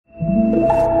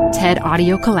TED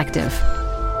Audio Collective.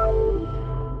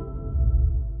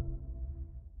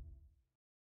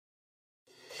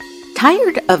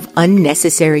 Tired of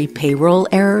unnecessary payroll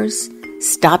errors?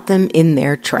 Stop them in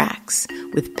their tracks.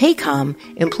 With Paycom,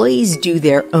 employees do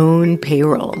their own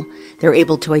payroll. They're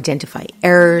able to identify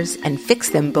errors and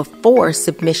fix them before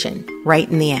submission, right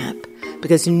in the app.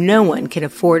 Because no one can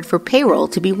afford for payroll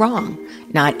to be wrong.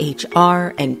 Not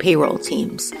HR and payroll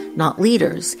teams, not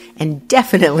leaders, and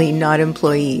definitely not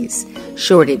employees.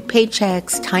 Shorted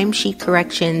paychecks, timesheet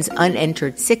corrections,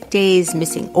 unentered sick days,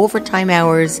 missing overtime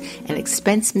hours, and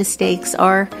expense mistakes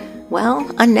are, well,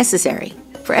 unnecessary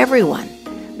for everyone.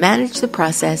 Manage the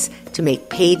process to make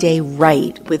payday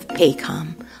right with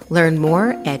Paycom. Learn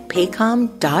more at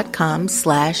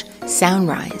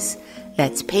paycom.com/soundrise.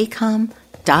 That's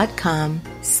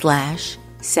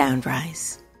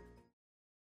paycom.com/soundrise.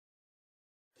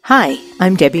 Hi,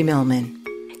 I'm Debbie Millman.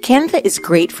 Canva is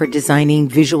great for designing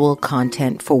visual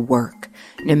content for work,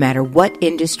 no matter what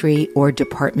industry or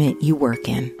department you work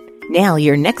in. Nail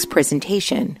your next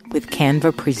presentation with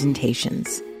Canva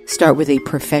Presentations. Start with a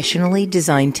professionally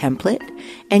designed template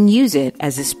and use it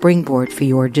as a springboard for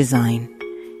your design.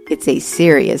 It's a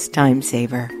serious time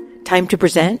saver. Time to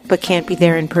present but can't be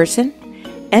there in person?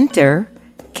 Enter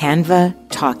Canva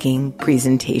Talking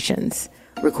Presentations.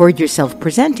 Record yourself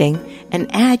presenting and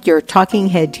add your talking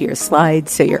head to your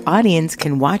slides so your audience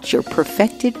can watch your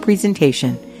perfected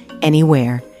presentation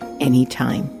anywhere,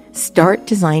 anytime. Start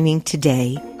designing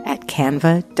today at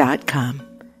canva.com.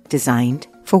 Designed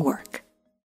for work.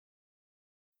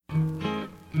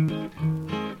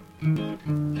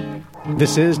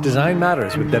 This is Design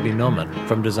Matters with Debbie Millman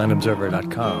from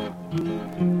DesignObserver.com.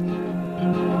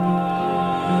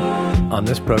 On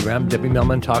this program, Debbie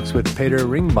Millman talks with Petter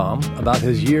Ringbom about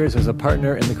his years as a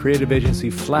partner in the creative agency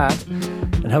Flat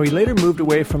and how he later moved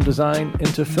away from design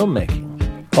into filmmaking.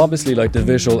 Obviously, like the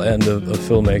visual end of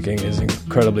filmmaking is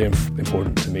incredibly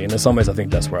important to me, and in some ways I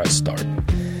think that's where I start.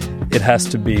 It has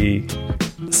to be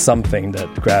something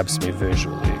that grabs me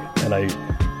visually, and I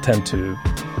tend to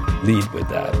lead with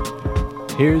that.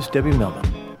 Here's Debbie Millman.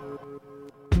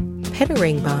 Petter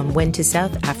Ringbom went to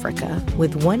South Africa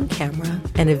with one camera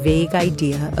and a vague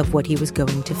idea of what he was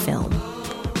going to film.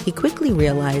 He quickly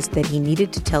realized that he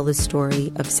needed to tell the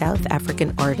story of South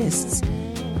African artists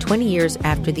 20 years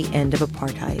after the end of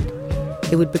apartheid.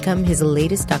 It would become his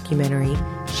latest documentary,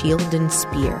 Shield and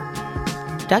Spear.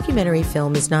 Documentary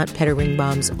film is not Petter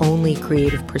Ringbom's only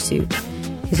creative pursuit.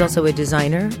 He's also a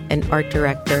designer, an art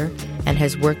director, and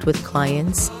has worked with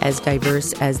clients as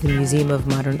diverse as the Museum of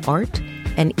Modern Art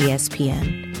and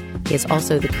ESPN. He is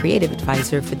also the creative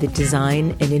advisor for the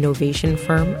design and innovation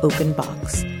firm Open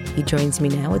Box. He joins me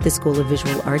now at the School of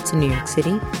Visual Arts in New York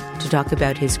City to talk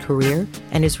about his career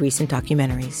and his recent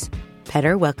documentaries.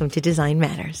 Petter, welcome to Design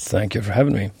Matters. Thank you for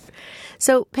having me.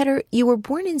 So, Petter, you were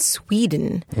born in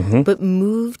Sweden, but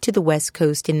moved to the West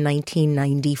Coast in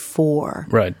 1994.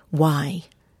 Right. Why?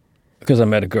 Because I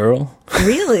met a girl.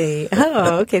 Really?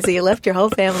 Oh, okay. So you left your whole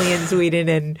family in Sweden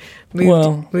and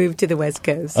moved to the West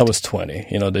Coast. I was 20.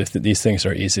 You know, these things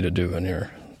are easy to do when you're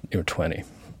 20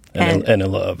 and in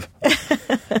love.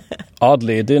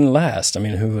 Oddly, it didn't last. I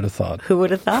mean, who would have thought? Who would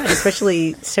have thought,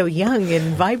 especially so young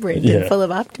and vibrant and full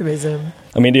of optimism.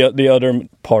 I mean, the other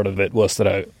part of it was that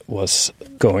I was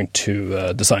going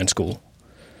to design school.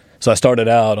 So I started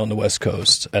out on the West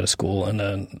Coast at a school and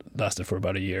then lasted for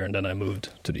about a year, and then I moved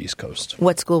to the East Coast.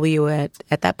 What school were you at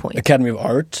that point? Academy of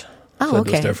Art. Oh, so okay.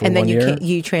 I was there for and then 1 year.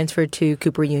 You transferred to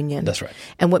Cooper Union. That's right.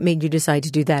 And what made you decide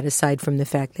to do that, aside from the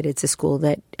fact that it's a school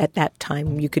that at that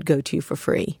time you could go to for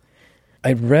free?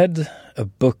 I read a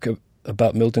book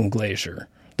about Milton Glaser.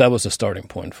 That was the starting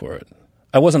point for it.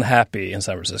 I wasn't happy in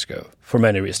San Francisco for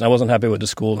many reasons. I wasn't happy with the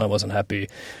school, and I wasn't happy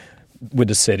with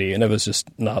the city, and it was just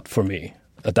not for me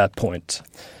at that point.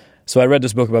 So I read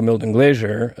this book about Milton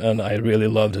Glaser, and I really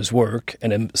loved his work,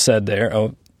 and it said there,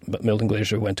 but Milton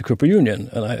Glaser went to Cooper Union,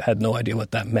 and I had no idea what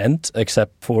that meant,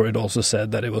 except for it also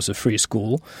said that it was a free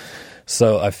school.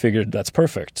 So I figured that's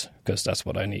perfect, because that's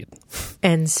what I need.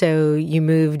 And so you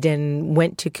moved and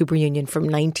went to Cooper Union from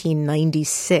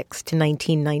 1996 to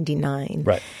 1999.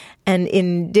 Right. And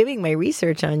in doing my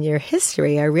research on your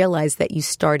history, I realized that you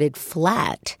started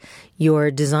Flat,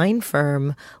 your design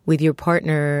firm, with your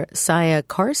partner, Saya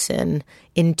Carson,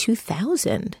 in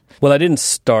 2000. Well, I didn't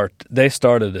start. They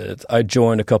started it. I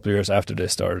joined a couple of years after they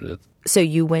started it. So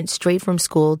you went straight from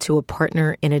school to a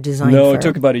partner in a design firm? No, it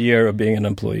took about a year of being an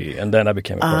employee, and then I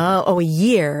became a partner. A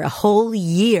year, a whole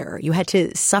year. You had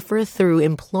to suffer through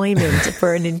employment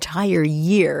for an entire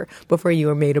year before you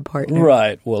were made a partner.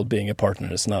 Right. Well, being a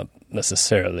partner is not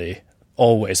necessarily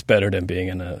always better than being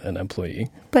an employee.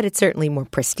 But it's certainly more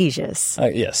prestigious.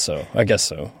 Yes, so I guess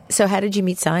so. So how did you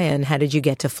meet Saya, and how did you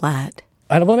get to Flat?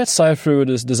 I met Saya through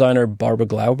this designer, Barbara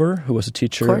Glauber, who was a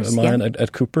teacher of mine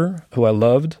at Cooper, who I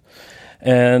loved.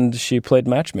 And she played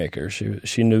matchmaker.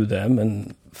 She knew them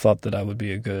and thought that I would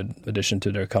be a good addition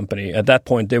to their company. At that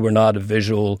point, they were not a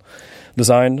visual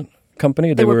design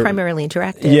company. They were primarily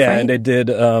interactive, yeah, right? And they did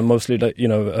mostly,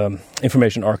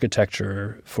 information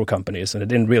architecture for companies, and they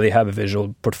didn't really have a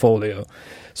visual portfolio.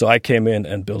 So I came in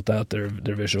and built out their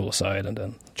visual side and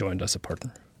then joined as a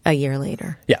partner. A year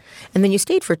later. Yeah. And then you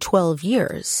stayed for 12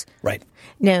 years. Right.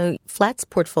 Now, Flat's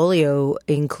portfolio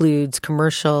includes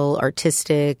commercial,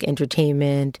 artistic,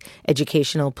 entertainment,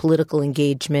 educational, political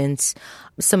engagements.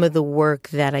 Some of the work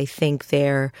that I think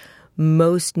they're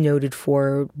most noted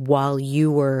for while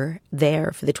you were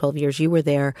there, for the 12 years you were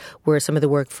there, were some of the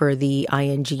work for the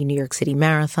ING New York City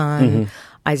Marathon,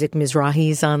 Isaac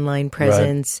Mizrahi's online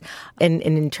presence. Right. And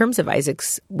in terms of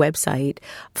Isaac's website,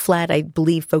 Flat, I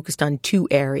believe, focused on two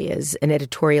areas: an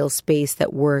editorial space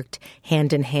that worked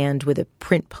hand in hand with a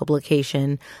print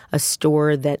publication, a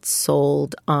store that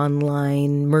sold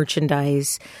online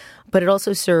merchandise, but it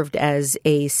also served as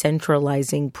a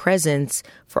centralizing presence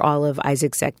for all of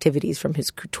Isaac's activities, from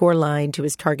his couture line to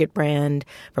his Target brand,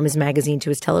 from his magazine to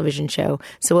his television show.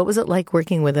 So what was it like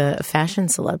working with a fashion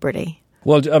celebrity?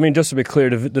 Well, I mean, just to be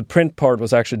clear, the print part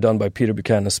was actually done by Peter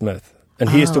Buchanan Smith. And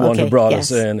he's the one who brought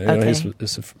us in. He's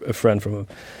a friend from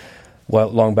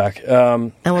long back.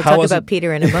 And we'll talk about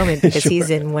Peter in a moment, because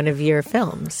he's in one of your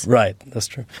films. Right, that's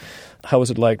true. How was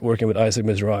it like working with Isaac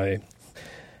Mizrahi?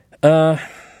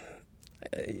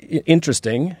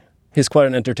 Interesting. He's quite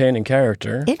an entertaining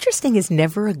character. Interesting is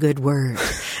never a good word.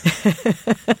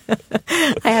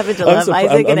 I happen to love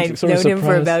Isaac, and I've known him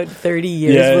for about 30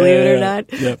 years, believe it or not.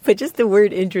 Yeah. But just the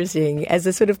word interesting as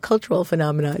a sort of cultural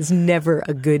phenomenon is never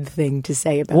a good thing to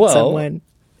say about someone.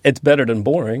 It's better than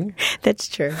boring. That's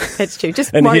true. That's true.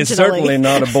 Just and marginally. He's certainly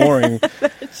not a boring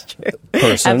That's true.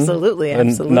 person. Absolutely.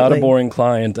 And not a boring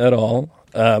client at all.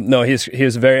 No,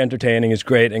 he's very entertaining. He's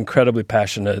great, incredibly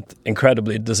passionate,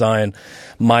 incredibly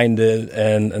design-minded,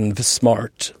 and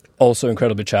smart. Also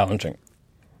incredibly challenging.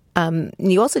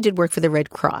 You also did work for the Red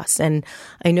Cross, and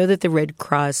I know that the Red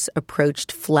Cross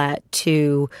approached Flat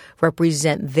to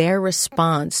represent their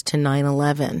response to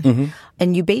 9/11. Mm-hmm.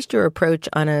 And you based your approach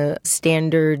on a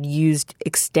standard used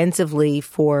extensively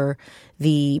for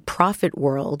the Profit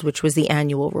World, which was the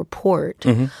annual report.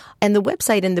 Mm-hmm. And the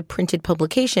website and the printed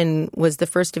publication was the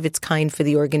first of its kind for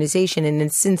the organization, and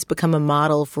has since become a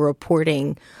model for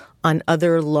reporting on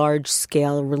other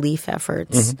large-scale relief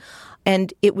efforts. Mm-hmm.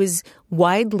 And it was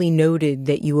widely noted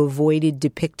that you avoided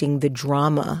depicting the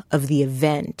drama of the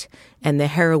event and the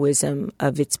heroism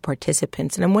of its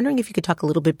participants. And I'm wondering if you could talk a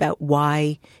little bit about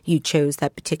why you chose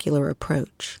that particular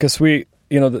approach. Because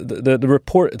the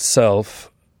report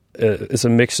itself is a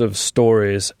mix of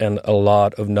stories and a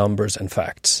lot of numbers and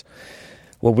facts.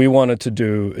 What we wanted to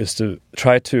do is to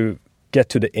try to get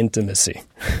to the intimacy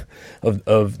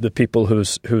of the people who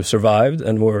survived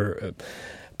and were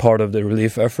part of the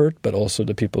relief effort, but also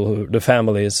the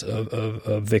families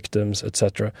of victims,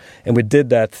 etc. And we did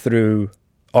that through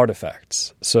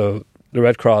artifacts. So the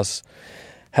Red Cross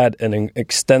had an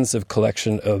extensive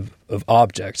collection of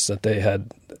objects that they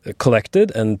had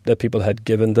collected and that people had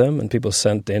given them, and people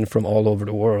sent in from all over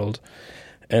the world.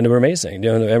 And they were amazing.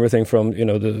 Everything from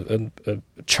the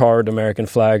charred American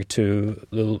flag to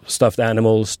little stuffed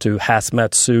animals to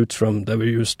hazmat suits that were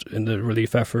used in the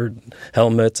relief effort,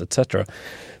 helmets, etc.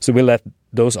 So we let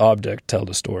those objects tell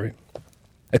the story.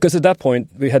 Because at that point,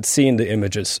 we had seen the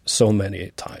images so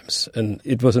many times, and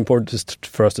it was important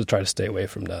for us to try to stay away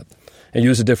from that and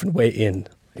use a different way in,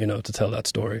 to tell that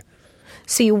story.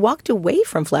 So you walked away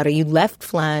from Flat, or you left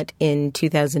Flat in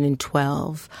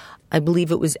 2012. I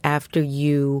believe it was after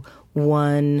you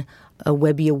won a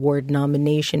Webby Award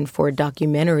nomination for a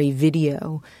documentary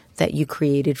video that you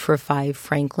created for 5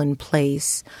 Franklin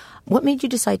Place. What made you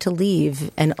decide to leave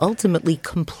and ultimately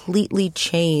completely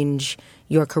change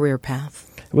your career path?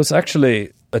 It was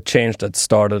actually a change that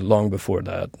started long before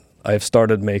that. I've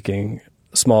started making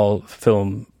small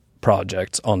film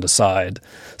projects on the side,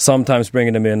 sometimes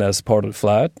bringing them in as part of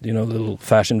Flat, little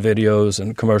fashion videos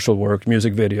and commercial work,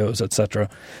 music videos, etc.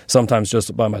 Sometimes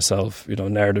just by myself,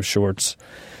 narrative shorts.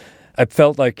 I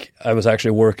felt like I was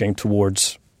actually working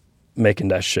towards making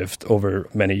that shift over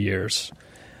many years.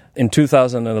 In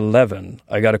 2011,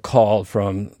 I got a call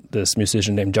from this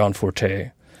musician named John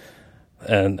Forte,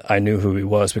 and I knew who he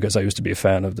was because I used to be a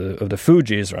fan of the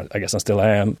Fugees, or I guess I still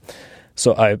am.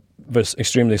 So I was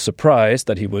extremely surprised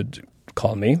that he would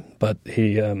call me, but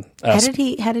he asked...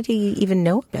 How did he even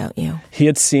know about you? He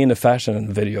had seen a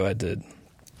fashion video I did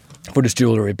for this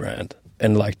jewelry brand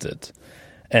and liked it.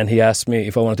 And he asked me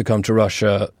if I wanted to come to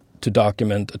Russia to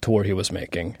document a tour he was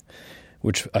making,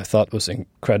 which I thought was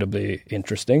incredibly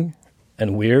interesting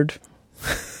and weird.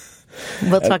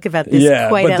 We'll talk about this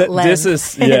quite at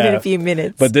length in a few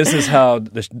minutes. But this is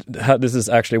this is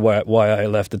actually why I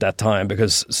left at that time,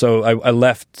 because I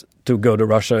left to go to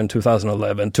Russia in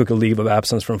 2011, took a leave of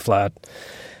absence from Flat,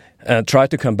 and tried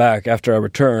to come back after I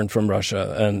returned from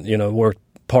Russia, and worked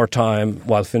part-time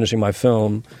while finishing my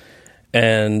film,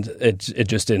 and it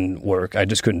just didn't work. I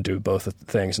just couldn't do both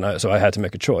things, so I had to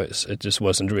make a choice. It just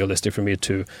wasn't realistic for me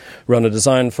to run a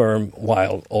design firm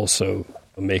while also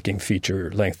making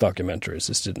feature-length documentaries.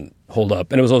 This didn't hold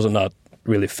up, and it was also not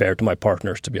really fair to my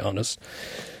partners, to be honest.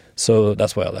 So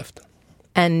that's why I left.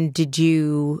 And did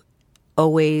you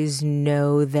always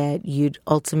know that you'd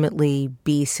ultimately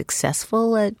be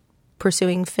successful at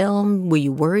pursuing film? Were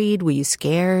you worried? Were you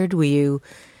scared?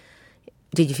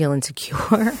 Did you feel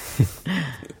insecure?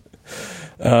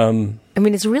 I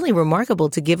mean, it's really remarkable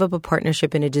to give up a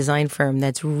partnership in a design firm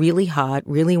that's really hot,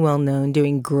 really well-known,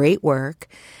 doing great work,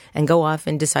 and go off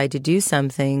and decide to do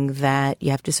something that you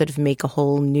have to sort of make a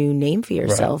whole new name for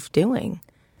yourself doing.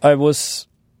 I was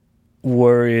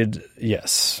worried,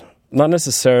 yes. Not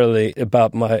necessarily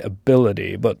about my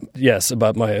ability, but yes,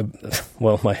 about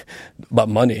about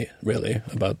money, really,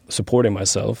 about supporting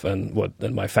myself and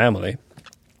my family.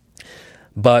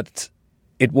 But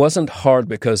it wasn't hard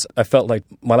because I felt like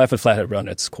my life at Flat had run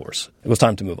its course. It was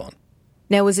time to move on.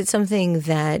 Now, was it something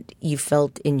that you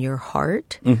felt in your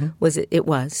heart? Mm-hmm. It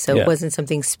was. So It wasn't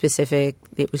something specific.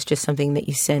 It was just something that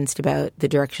you sensed about the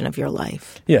direction of your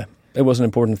life. Yeah, it was an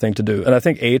important thing to do. And I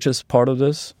think age is part of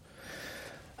this.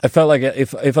 I felt like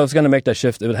if I was going to make that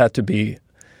shift, it would have to be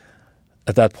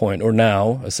at that point or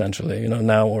now, essentially,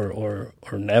 now or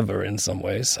never in some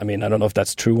ways. I mean, I don't know if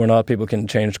that's true or not. People can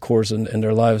change course in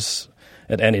their lives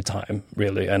at any time,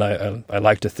 really. And I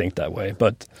like to think that way.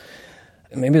 But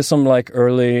maybe some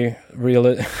early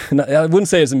I wouldn't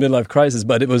say it's a midlife crisis,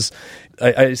 but it was,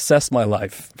 I assessed my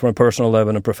life from a personal level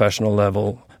and a professional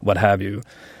level, what have you.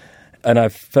 And I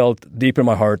felt deep in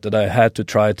my heart that I had to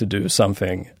try to do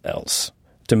something else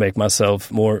to make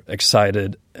myself more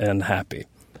excited and happy,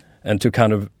 and to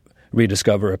kind of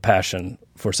rediscover a passion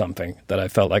for something that I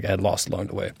felt like I had lost along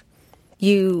the way.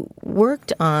 You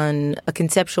worked on a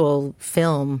conceptual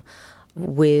film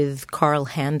with Carl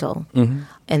Handel, mm-hmm.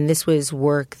 and this was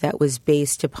work that was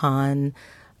based upon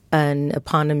an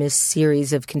eponymous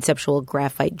series of conceptual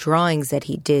graphite drawings that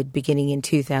he did beginning in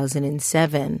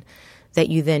 2007 that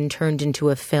you then turned into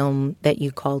a film that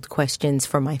you called Questions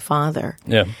for My Father.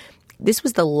 Yeah. This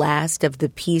was the last of the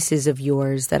pieces of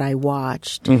yours that I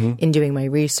watched mm-hmm. in doing my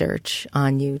research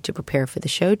on you to prepare for the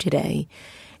show today.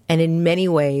 And in many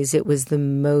ways, it was the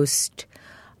most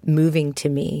moving to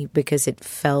me because it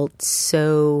felt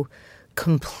so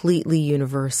completely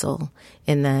universal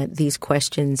in that these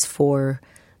questions for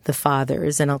the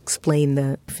fathers, and I'll explain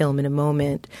the film in a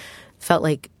moment, felt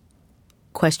like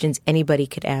questions anybody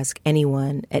could ask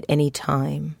anyone at any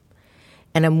time.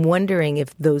 And I'm wondering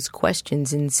if those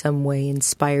questions in some way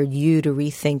inspired you to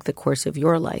rethink the course of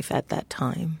your life at that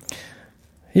time.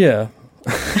 Yeah.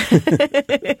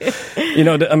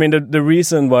 The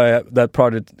reason why that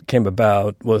project came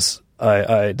about was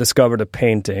I discovered a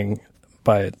painting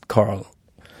by Carl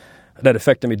that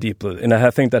affected me deeply. And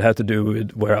I think that had to do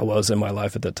with where I was in my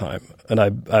life at that time. And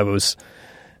I was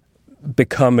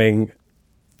becoming,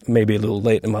 maybe a little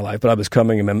late in my life, but I was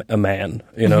becoming a man,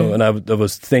 mm-hmm. and I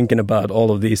was thinking about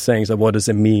all of these things, like what does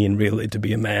it mean really to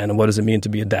be a man, and what does it mean to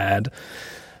be a dad?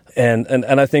 And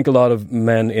I think a lot of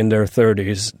men in their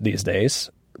 30s these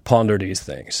days ponder these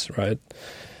things, right?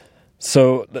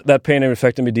 So that painting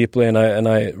affected me deeply, and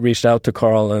I reached out to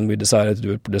Carl, and we decided to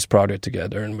do this project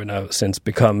together, and we've now since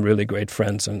become really great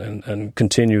friends and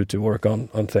continue to work on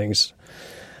things.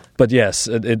 But yes,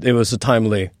 it was a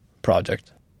timely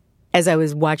project. As I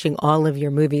was watching all of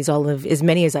your movies, as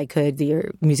many as I could,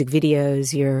 your music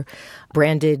videos, your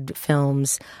branded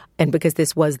films, and because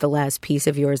this was the last piece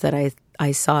of yours that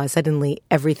I saw, suddenly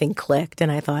everything clicked, and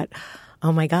I thought,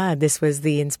 oh my God, this was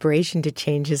the inspiration to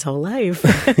change his whole life.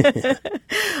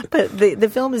 But the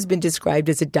film has been described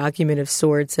as a document of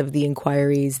sorts of the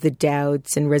inquiries, the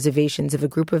doubts, and reservations of a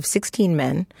group of 16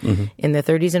 men mm-hmm. in their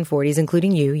 30s and 40s,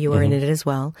 including you. You were mm-hmm. in it as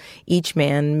well. Each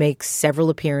man makes several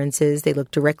appearances. They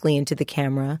look directly into the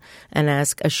camera and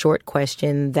ask a short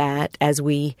question that, as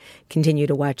we continue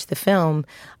to watch the film,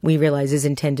 we realize is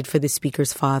intended for the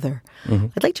speaker's father. Mm-hmm.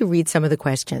 I'd like to read some of the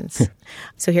questions.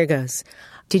 So here goes.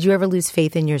 Did you ever lose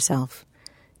faith in yourself?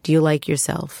 Do you like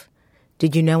yourself?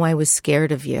 Did you know I was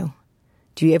scared of you?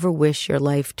 Do you ever wish your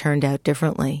life turned out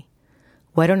differently?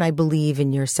 Why don't I believe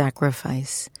in your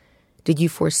sacrifice? Did you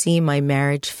foresee my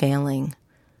marriage failing?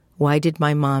 Why did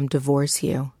my mom divorce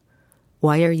you?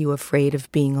 Why are you afraid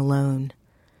of being alone?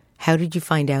 How did you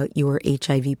find out you were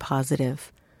HIV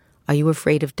positive? Are you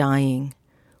afraid of dying?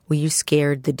 Were you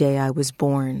scared the day I was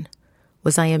born?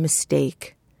 Was I a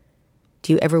mistake?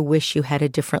 Do you ever wish you had a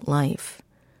different life?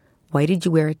 Why did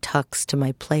you wear a tux to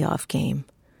my playoff game?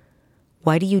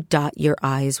 Why do you dot your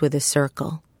I's with a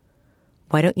circle?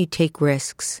 Why don't you take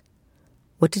risks?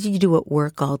 What did you do at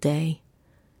work all day?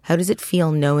 How does it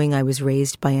feel knowing I was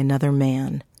raised by another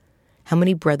man? How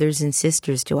many brothers and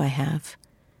sisters do I have?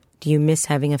 Do you miss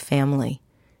having a family?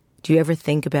 Do you ever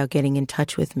think about getting in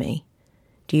touch with me?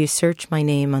 Do you search my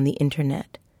name on the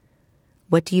internet?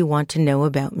 What do you want to know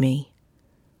about me?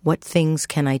 What things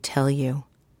can I tell you?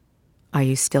 Are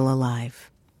you still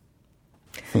alive?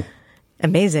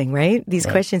 Amazing, right? These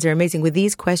questions are amazing. Were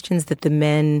these questions that the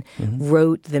men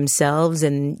wrote themselves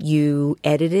and you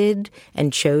edited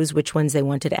and chose which ones they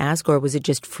wanted to ask, or was it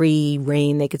just free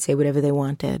reign? They could say whatever they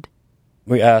wanted?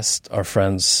 We asked our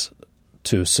friends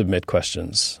to submit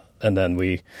questions, and then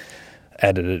we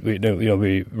edited.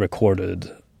 We recorded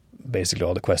basically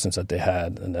all the questions that they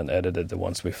had, and then edited the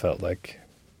ones we felt like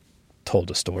told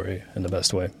the story in the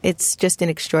best way. It's just an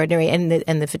extraordinary, and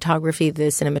the photography, the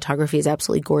cinematography is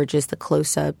absolutely gorgeous. The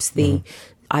close-ups, the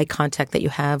eye contact that you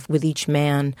have with each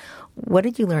man. What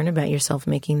did you learn about yourself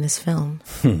making this film?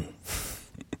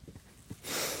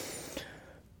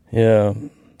 Yeah.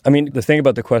 I mean, the thing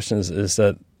about the questions is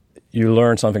that you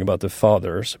learn something about the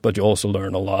fathers, but you also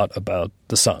learn a lot about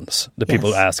the sons, the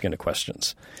people asking the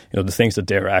questions. The things that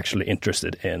they're actually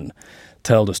interested in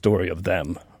tell the story of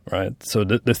them, right? So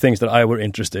the things that I were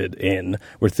interested in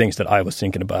were things that I was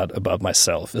thinking about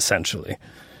myself, essentially.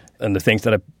 And the things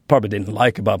that I probably didn't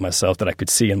like about myself that I could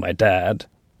see in my dad,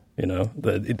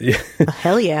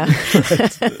 hell yeah.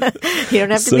 You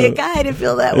don't have to be a guy to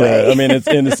feel that way. I mean,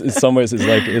 in some ways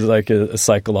it's like a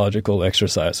psychological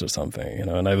exercise or something,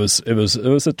 and it was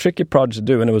a tricky project to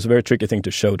do, and it was a very tricky thing to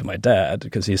show to my dad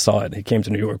because he saw it. He came to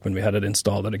New York when we had it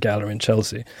installed at a gallery in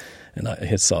Chelsea, and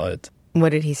he saw it. What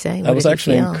did he say? I was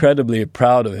actually incredibly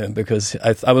proud of him because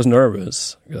I was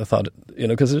nervous. I thought,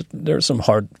 because there are some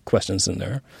hard questions in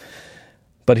there,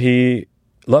 but he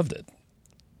loved it.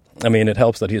 I mean, it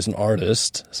helps that he's an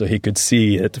artist, so he could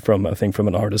see it from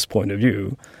an artist's point of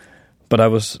view. But I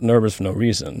was nervous for no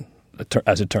reason,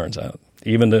 as it turns out.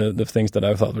 Even the things that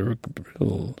I thought were a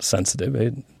little sensitive,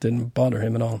 it didn't bother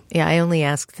him at all. Yeah, I only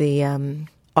asked the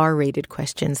R-rated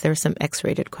questions. There are some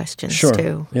X-rated questions,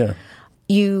 too. Yeah.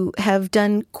 You have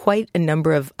done quite a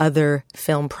number of other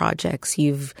film projects.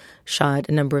 You've shot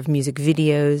a number of music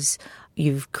videos.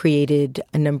 You've created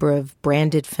a number of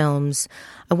branded films.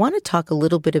 I want to talk a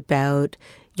little bit about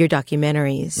your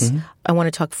documentaries. I want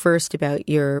to talk first about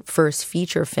your first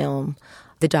feature film,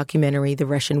 the documentary The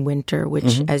Russian Winter,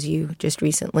 which, as you just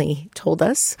recently told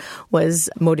us, was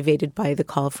motivated by the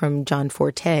call from John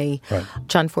Forte. Right.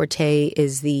 John Forte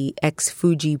is the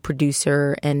ex-Fuji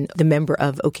producer and the member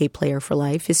of OK Player for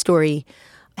Life. His story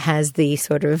has the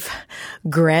sort of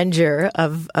grandeur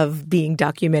of being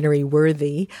documentary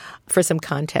worthy. For some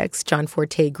context, John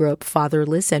Forte grew up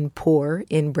fatherless and poor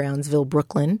in Brownsville,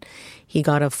 Brooklyn. He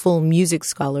got a full music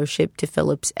scholarship to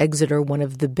Phillips Exeter, one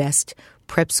of the best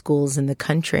prep schools in the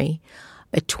country.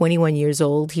 At 21 years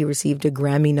old, he received a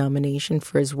Grammy nomination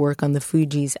for his work on the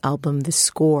Fugees' album The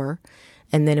Score,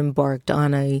 and then embarked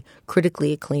on a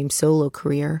critically acclaimed solo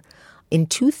career. In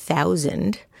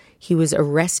 2000, he was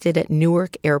arrested at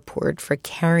Newark Airport for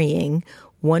carrying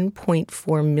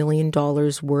 $1.4 million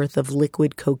worth of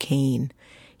liquid cocaine.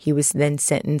 He was then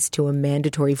sentenced to a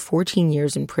mandatory 14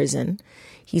 years in prison.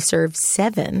 He served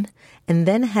 7 and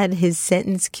then had his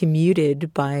sentence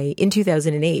commuted in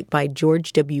 2008 by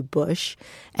George W. Bush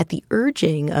at the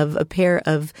urging of a pair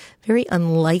of very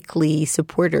unlikely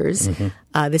supporters,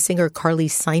 the singer Carly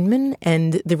Simon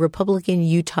and the Republican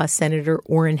Utah Senator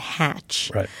Orrin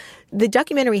Hatch. Right. The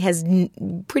documentary has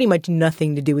pretty much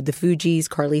nothing to do with the Fugees,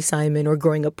 Carly Simon, or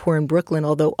growing up poor in Brooklyn,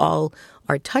 although all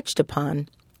are touched upon.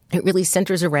 It really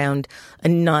centers around a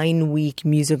 9-week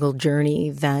musical journey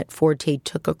that Forte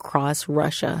took across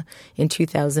Russia in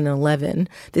 2011.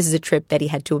 This is a trip that he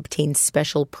had to obtain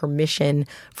special permission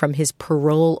from his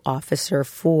parole officer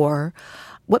for.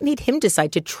 What made him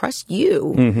decide to trust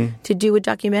you to do a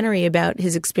documentary about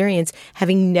his experience,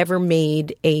 having never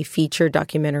made a feature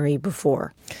documentary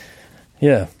before?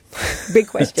 Yeah. Big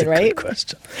question, right? Good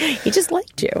question. He just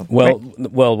liked you. Well,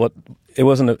 right? Well, what it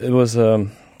wasn't. It was.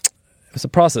 It was a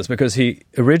process because he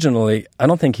originally, I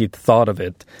don't think he thought of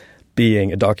it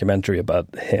being a documentary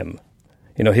about him.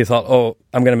 You know, he thought, oh,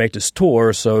 I'm going to make this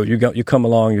tour, so you come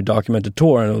along, you document the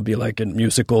tour, and it'll be like a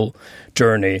musical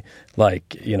journey,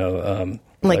 like, you know...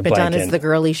 like Madonna's The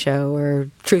Girly Show or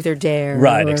Truth or Dare.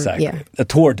 Right, or, exactly. Yeah. A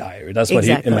tour diary, that's what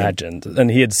he imagined.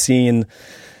 And he had seen,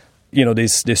 you know,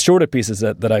 these shorter pieces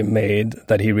that I made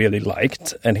that he really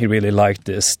liked, and he really liked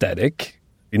the aesthetic.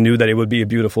 He knew that it would be a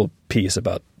beautiful piece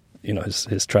about, you know,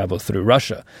 his travel through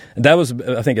Russia. And that was,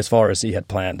 I think, as far as he had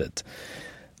planned it.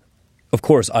 Of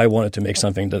course, I wanted to make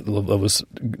something that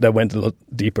went a little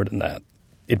deeper than that.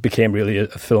 It became really a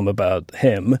film about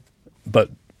him, but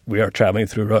we are traveling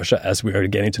through Russia as we are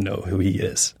getting to know who he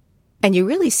is. And you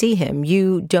really see him.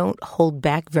 You don't hold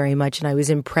back very much, and I was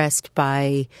impressed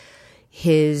by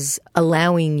his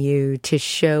allowing you to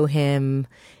show him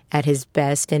at his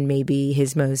best and maybe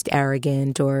his most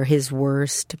arrogant or his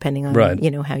worst, depending on you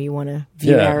know how you want to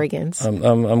view arrogance.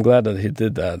 I'm glad that he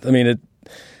did that. I mean,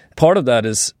 part of that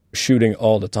is shooting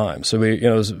all the time. So we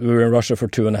were in Russia for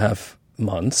 2.5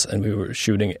 months, and we were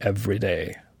shooting every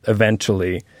day.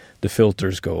 Eventually, the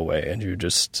filters go away, and you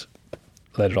just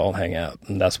let it all hang out,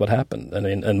 and that's what happened.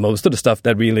 And most of the stuff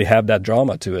that really had that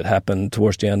drama to it happened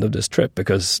towards the end of this trip,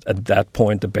 because at that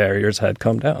point the barriers had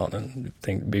come down, and I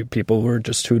think people were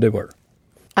just who they were.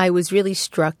 I was really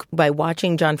struck by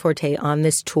watching John Forte on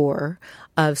this tour,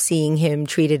 of seeing him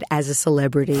treated as a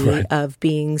celebrity, of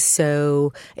being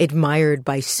so admired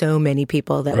by so many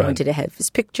people that wanted to have his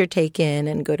picture taken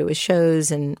and go to his shows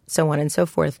and so on and so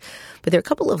forth. But there are a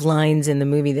couple of lines in the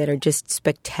movie that are just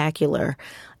spectacular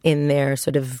in their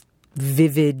sort of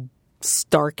vivid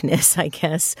starkness, I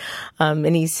guess.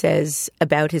 And he says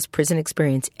about his prison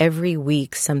experience, every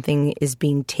week something is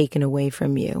being taken away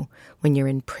from you when you're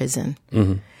in prison.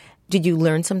 Mm-hmm. Did you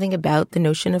learn something about the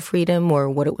notion of freedom or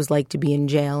what it was like to be in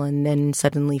jail and then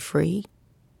suddenly free?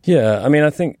 Yeah, I mean, I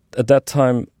think at that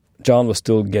time, John was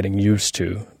still getting used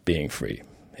to being free.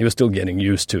 He was still getting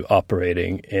used to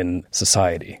operating in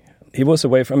society. He was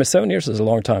away from, 7 years is a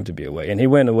long time to be away, and he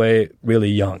went away really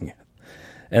young.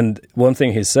 And one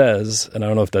thing he says, and I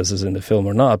don't know if this is in the film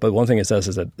or not, but one thing he says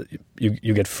is that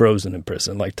you get frozen in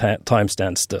prison, like time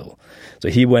stands still. So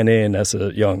he went in as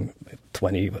a young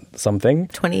 20-something.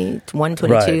 21,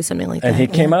 22, something like that. And he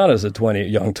came out as a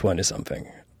young 20-something.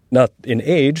 Not in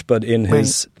age, but in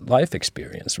his life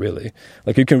experience, really.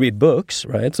 Like, you can read books,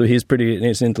 right? So he's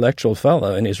an intellectual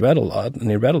fellow, and he's read a lot,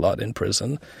 and he read a lot in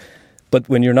prison. But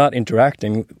when you're not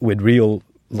interacting with real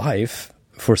life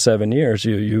for 7 years,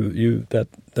 that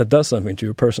does something to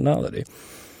your personality.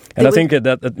 And I think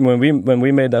that when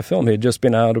we made that film, he had just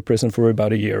been out of prison for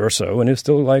about a year or so, and he's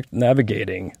still like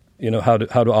navigating, how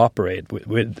to operate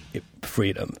with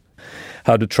freedom,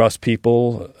 how to trust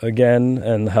people again,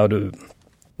 and how to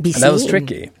be seen. That was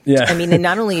tricky. Yeah, I mean, and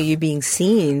not only are you being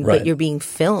seen, but you're being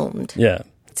filmed. Yeah,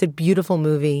 it's a beautiful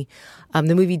movie.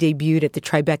 The movie debuted at the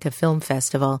Tribeca Film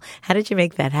Festival. How did you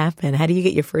make that happen? How do you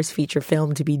get your first feature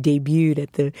film to be debuted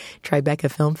at the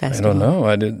Tribeca Film Festival? I don't know.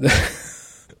 I did.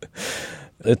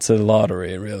 It's a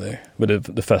lottery, really,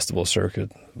 with the festival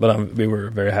circuit. But we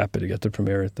were very happy to get to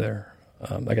premiere it there.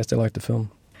 I guess they liked the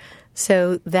film.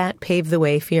 So that paved the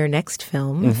way for your next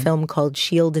film, a film called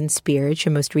Shield and Spear. It's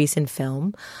your most recent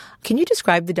film. Can you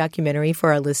describe the documentary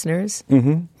for our listeners?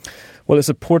 Mm-hmm. Well, it's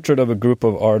a portrait of a group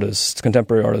of artists,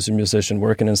 contemporary artists and musicians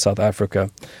working in South Africa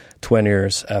 20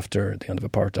 years after the end of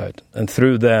apartheid. And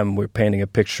through them, we're painting a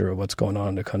picture of what's going on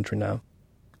in the country now.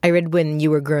 I read when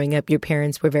you were growing up, your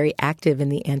parents were very active in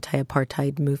the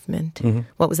anti-apartheid movement. Mm-hmm.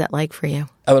 What was that like for you?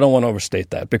 I don't want to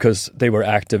overstate that, because they were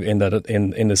active in that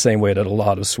in the same way that a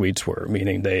lot of Swedes were,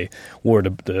 meaning they wore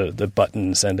the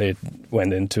buttons and they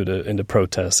went into the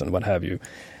protests and what have you.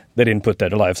 They didn't put their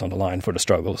lives on the line for the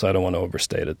struggle, so I don't want to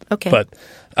overstate it. Okay. But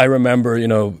I remember,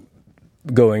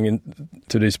 going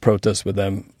into these protests with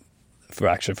them for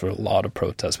a lot of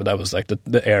protests, but that was like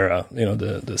the era,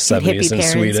 the 70s in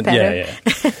Sweden. Yeah.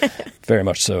 Very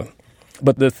much so.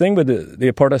 But the thing with the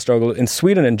apartheid struggle in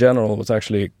Sweden in general was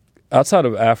actually, outside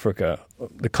of Africa,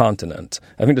 the continent,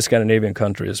 I think the Scandinavian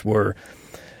countries were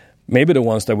maybe the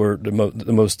ones that were the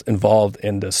most involved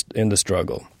in the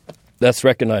struggle. That's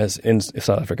recognized in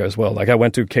South Africa as well. Like, I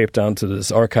went to Cape Town to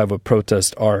this archive of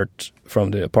protest art from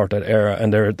the apartheid era,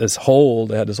 and they had this whole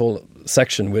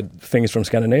section with things from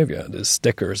Scandinavia, these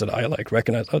stickers that I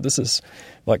recognize. Oh, this is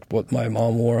like what my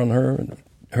mom wore on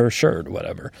her shirt,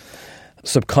 whatever.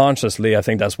 Subconsciously, I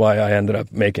think that's why I ended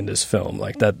up making this film.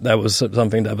 Like, that was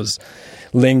something that was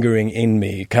lingering in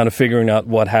me, kind of figuring out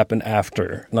what happened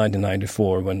after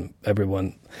 1994 when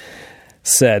everyone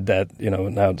said that,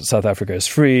 now South Africa is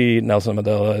free, Nelson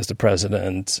Mandela is the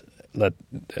president, let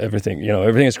everything,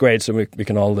 everything is great, so we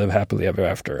can all live happily ever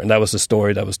after. And that was a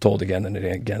story that was told again and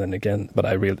again and again. But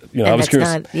I really, I was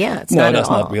curious. It's no, not that's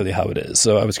at all. not really how it is.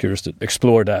 So I was curious to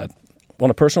explore that on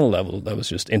a personal level. That was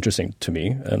just interesting to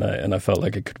me, and I felt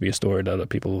like it could be a story that other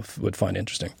people would find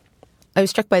interesting. I was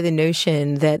struck by the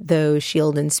notion that though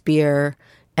Shield and Spear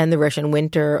and The Russian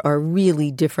Winter are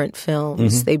really different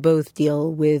films, Mm-hmm. they both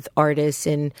deal with artists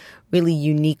in really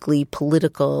uniquely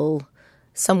political,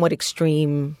 somewhat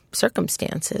extreme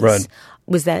circumstances. Right.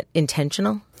 Was that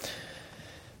intentional?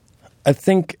 I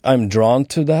think I'm drawn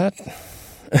to that.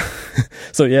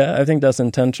 So yeah, I think that's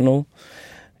intentional.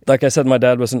 Like I said, my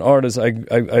dad was an artist.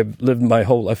 I lived my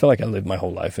whole. I feel like I lived my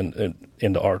whole life in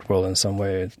the art world in some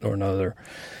way or another.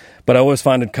 But I always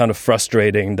find it kind of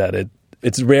frustrating that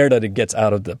it's rare that it gets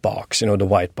out of the box, the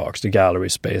white box, the gallery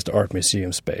space, the art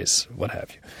museum space, what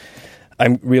have you.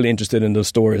 I'm really interested in those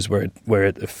stories where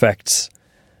it affects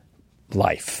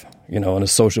life, on a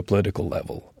social political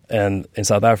level. And in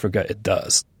South Africa, it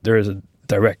does. There is a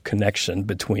direct connection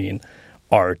between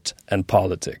art and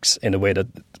politics in a way that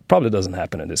probably doesn't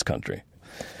happen in this country.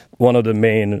 One of the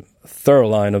main through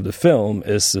line of the film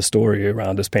is the story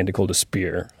around this painting called The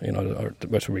Spear,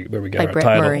 where we get our Brett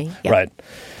title. Murray, yeah. Right.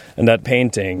 And that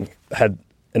painting had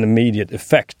an immediate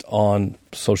effect on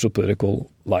social political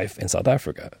life in South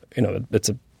Africa. It's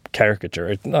a caricature.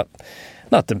 It's not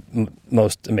the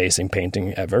most amazing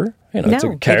painting ever. It's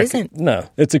No, it isn't. No,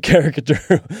 it's a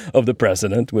caricature of the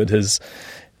president with his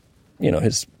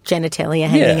Genitalia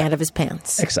hanging out of his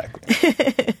pants. Exactly.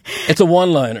 It's a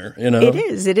one-liner, It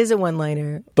is. It is a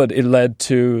one-liner. But it led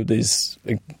to these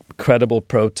incredible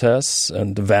protests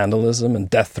and vandalism and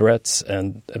death threats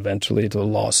and eventually to a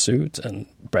lawsuit and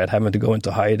Brett having to go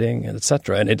into hiding, and et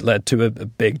cetera. And it led to a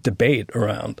big debate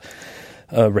around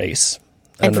race.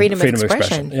 And freedom of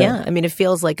expression. Yeah. I mean, it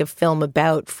feels like a film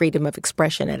about freedom of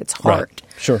expression at its heart. Right.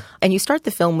 Sure. And you start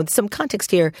the film with some context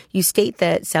here. You state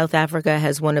that South Africa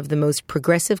has one of the most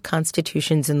progressive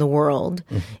constitutions in the world.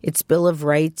 Mm-hmm. Its Bill of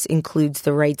Rights includes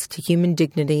the rights to human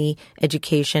dignity,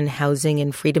 education, housing,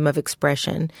 and freedom of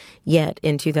expression. Yet,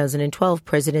 in 2012,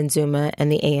 President Zuma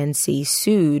and the ANC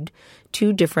sued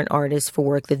two different artists for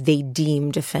work that they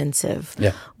deemed offensive.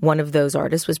 Yeah. One of those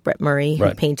artists was Brett Murray,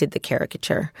 who painted the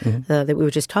caricature that we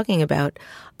were just talking about.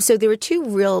 So there were two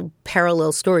real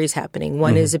parallel stories happening.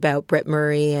 One is about Brett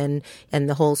Murray and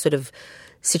the whole sort of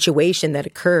situation that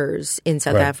occurs in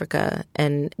South Africa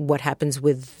and what happens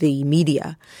with the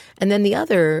media. And then the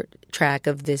other track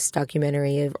of this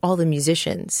documentary of all the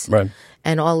musicians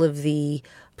and all of the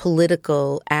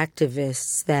political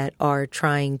activists that are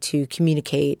trying to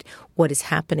communicate what is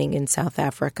happening in South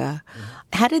Africa.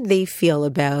 How did they feel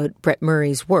about Brett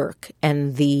Murray's work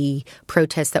and the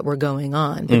protests that were going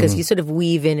on? Because you sort of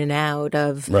weave in and out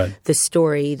of the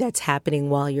story that's happening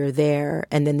while you're there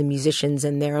and then the musicians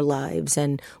and their lives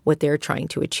and what they're trying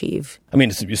to achieve. I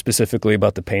mean, specifically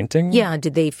about the painting? Yeah.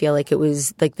 Did they feel like it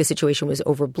was like the situation was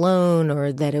overblown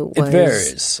or that it was... It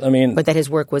varies. I mean... But that his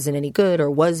work wasn't any good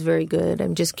or was very good?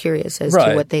 I'm just curious as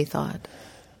to what they thought.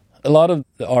 A lot of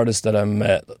the artists that I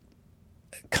met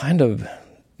kind of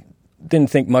didn't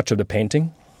think much of the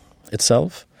painting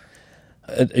itself.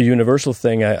 A universal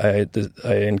thing I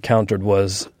encountered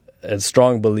was a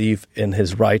strong belief in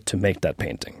his right to make that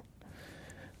painting.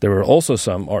 There were also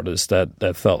some artists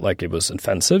that felt like it was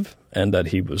offensive and that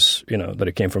he was, that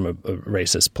it came from a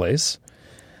racist place.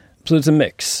 So it's a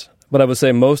mix. But I would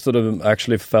say most of them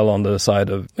actually fell on the side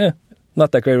of,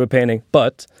 not that great of a painting,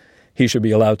 but he should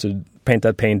be allowed to paint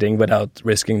that painting without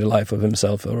risking the life of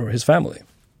himself or his family,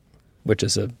 which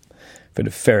is a pretty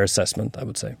fair assessment, I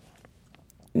would say.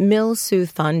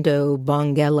 Milsuthando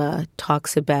Bongela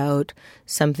talks about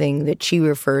something that she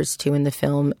refers to in the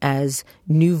film as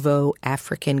nouveau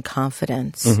African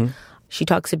confidence. Mm-hmm. She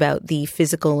talks about the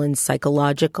physical and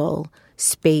psychological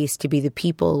space to be the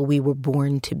people we were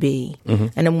born to be. Mm-hmm.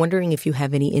 And I'm wondering if you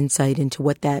have any insight into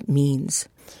what that means.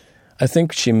 I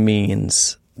think she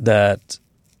means that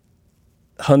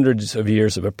hundreds of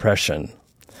years of oppression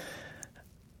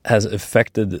has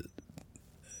affected,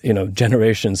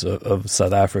 generations of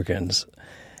South Africans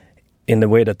in the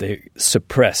way that they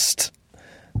suppressed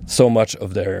so much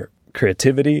of their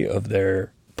creativity, of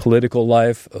their political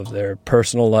life, of their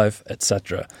personal life,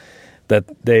 etc., that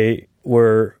they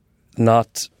were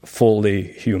not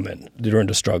fully human during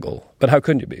the struggle. But how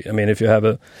couldn't you be? I mean, if you have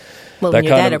when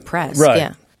you're that oppressed,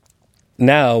 yeah.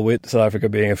 Now, with South Africa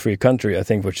being a free country, I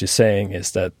think what she's saying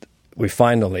is that we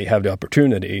finally have the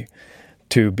opportunity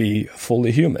to be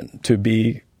fully human, to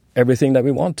be everything that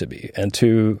we want to be, and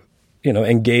to,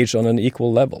 engage on an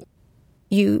equal level.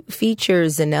 You feature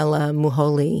Zanella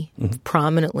Muholi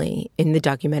prominently in the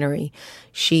documentary.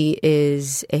 She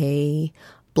is a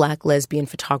Black lesbian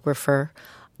photographer.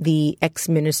 The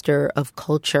ex-minister of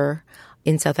culture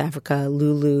in South Africa,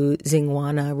 Lulu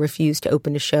Zingwana, refused to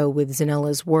open a show with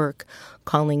Zanella's work,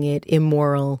 calling it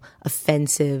immoral,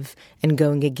 offensive, and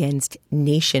going against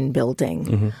nation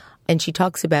building. And she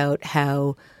talks about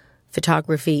how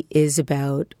photography is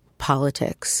about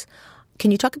politics. Can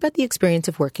you talk about the experience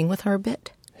of working with her a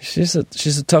bit? She's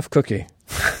a tough cookie.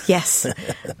 Yes.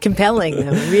 Compelling,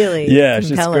 though, really. Yeah,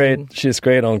 compelling. She's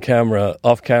great on camera,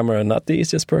 off camera, not the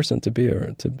easiest person to be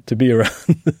around.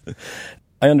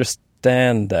 I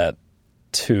understand that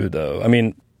too, though. I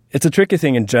mean, it's a tricky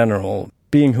thing in general,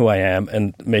 being who I am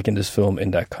and making this film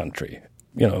in that country.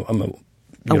 You know,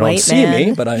 you don't see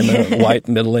me, but I'm a white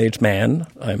middle-aged man.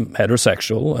 I'm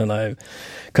heterosexual, and I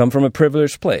come from a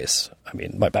privileged place. I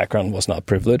mean, my background was not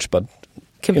privileged, but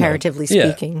comparatively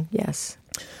speaking, yes.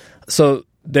 So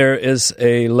there is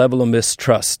a level of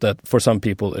mistrust that for some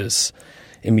people is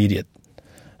immediate.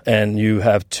 And you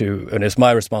have to, and it's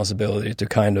my responsibility to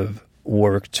kind of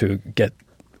work to get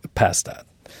past that.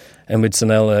 And with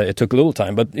Zanella, it took a little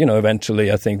time, but,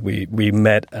 eventually I think we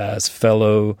met as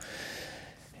fellow,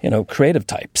 creative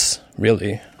types,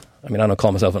 really. I mean, I don't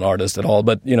call myself an artist at all,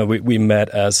 but, we met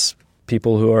as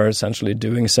people who are essentially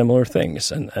doing similar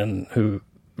things and who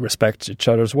respect each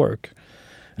other's work.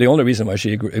 The only reason why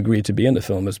she agreed to be in the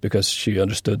film is because she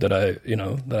understood that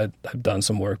I've done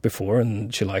some work before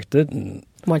and she liked it and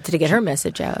wanted to get her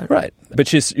message out. Right. But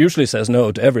she usually says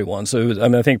no to everyone. So,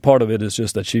 I think part of it is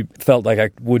just that she felt like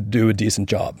I would do a decent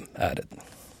job at it.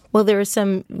 Well, there are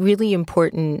some really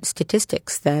important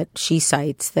statistics that she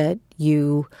cites that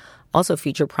you also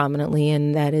feature prominently,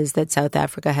 and that is that South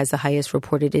Africa has the highest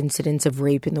reported incidence of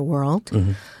rape in the world.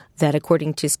 That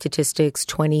according to statistics,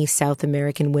 20 South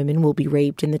American women will be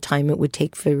raped in the time it would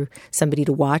take for somebody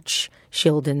to watch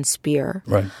Shield and Spear.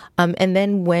 Right. And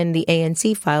then when the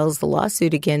ANC files the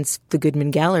lawsuit against the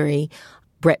Goodman Gallery,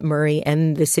 Brett Murray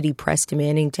and the city press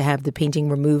demanding to have the painting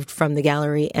removed from the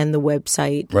gallery and the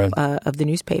website of the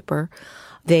newspaper,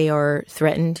 they are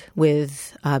threatened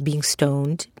with being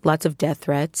stoned, lots of death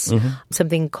threats,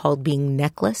 something called being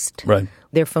necklaced. Right.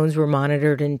 Their phones were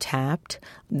monitored and tapped.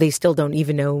 They still don't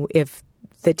even know if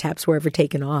the taps were ever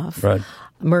taken off. Right.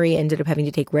 Murray ended up having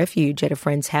to take refuge at a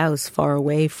friend's house far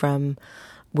away from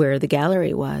where the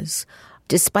gallery was.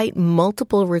 Despite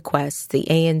multiple requests, the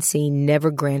ANC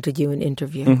never granted you an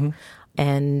interview.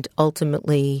 And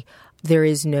ultimately, there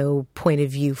is no point of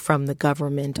view from the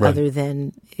government other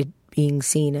than it being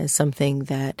seen as something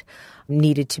that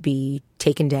needed to be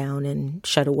taken down and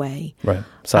shut away. Right,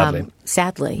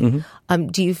 sadly.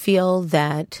 Do you feel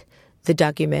that the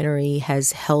documentary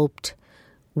has helped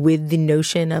with the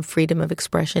notion of freedom of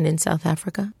expression in South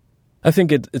Africa? I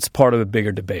think it's part of a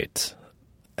bigger debate.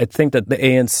 I think that the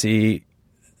ANC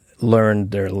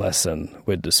learned their lesson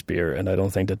with the spear, and I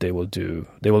don't think that they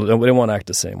won't act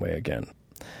the same way again.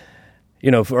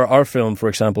 For our film, for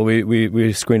example,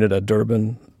 we screened it at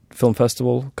Durban Film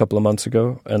Festival a couple of months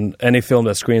ago, and any film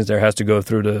that screens there has to go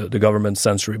through the government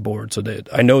censory board. So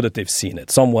I know that they've seen it.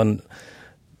 Someone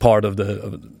part of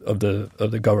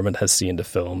the government has seen the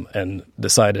film and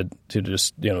decided to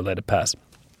just let it pass,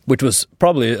 which was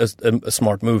probably a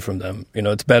smart move from them.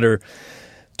 It's better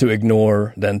to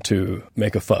ignore than to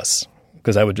make a fuss,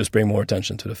 because that would just bring more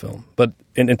attention to the film. But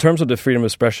in terms of the freedom of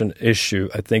expression issue,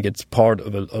 I think it's part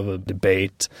of a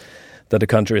debate that the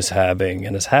country is having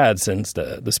and has had since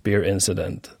the Spear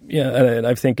incident. Yeah, and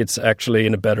I think it's actually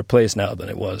in a better place now than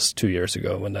it was 2 years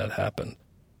ago when that happened.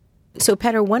 So,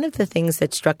 Petter, one of the things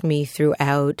that struck me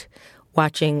throughout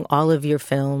watching all of your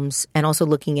films and also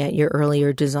looking at your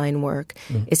earlier design work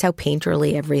is how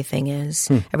painterly everything is.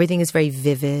 Everything is very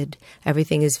vivid.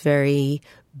 Everything is very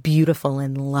beautiful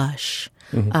and lush.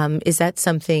 Is that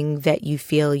something that you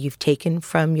feel you've taken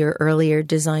from your earlier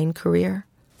design career?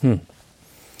 Yeah,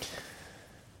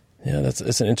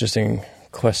 it's an interesting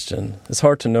question. It's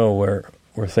hard to know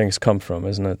where things come from,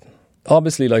 isn't it?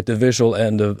 Obviously, like the visual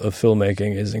end of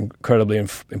filmmaking is incredibly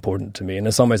important to me. And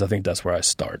in some ways, I think that's where I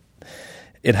start.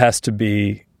 It has to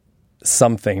be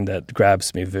something that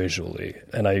grabs me visually.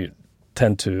 And I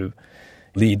tend to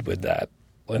lead with that.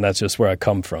 And that's just where I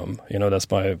come from. That's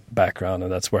my background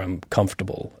and that's where I'm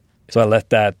comfortable. So I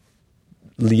let that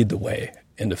lead the way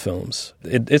into films.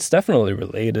 It's definitely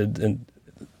related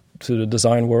to the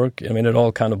design work. I mean, it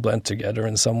all kind of blend together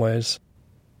in some ways.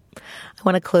 I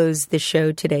want to close the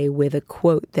show today with a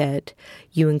quote that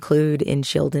you include in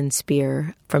Shield and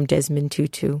Spear from Desmond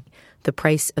Tutu. The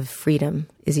price of freedom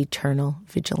is eternal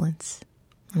vigilance.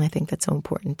 And I think that's so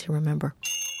important to remember.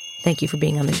 Thank you for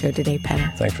being on the show today,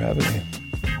 Petter. Thanks for having me.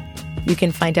 You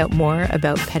can find out more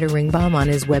about Petter Ringbom on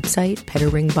his website,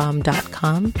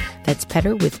 petterringbom.com. That's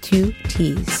Petter with 2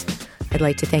 T's. I'd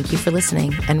like to thank you for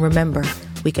listening. And remember,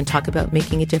 we can talk about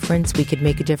making a difference, we could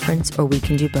make a difference, or we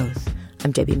can do both.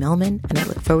 I'm Debbie Millman, and I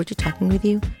look forward to talking with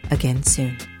you again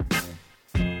soon.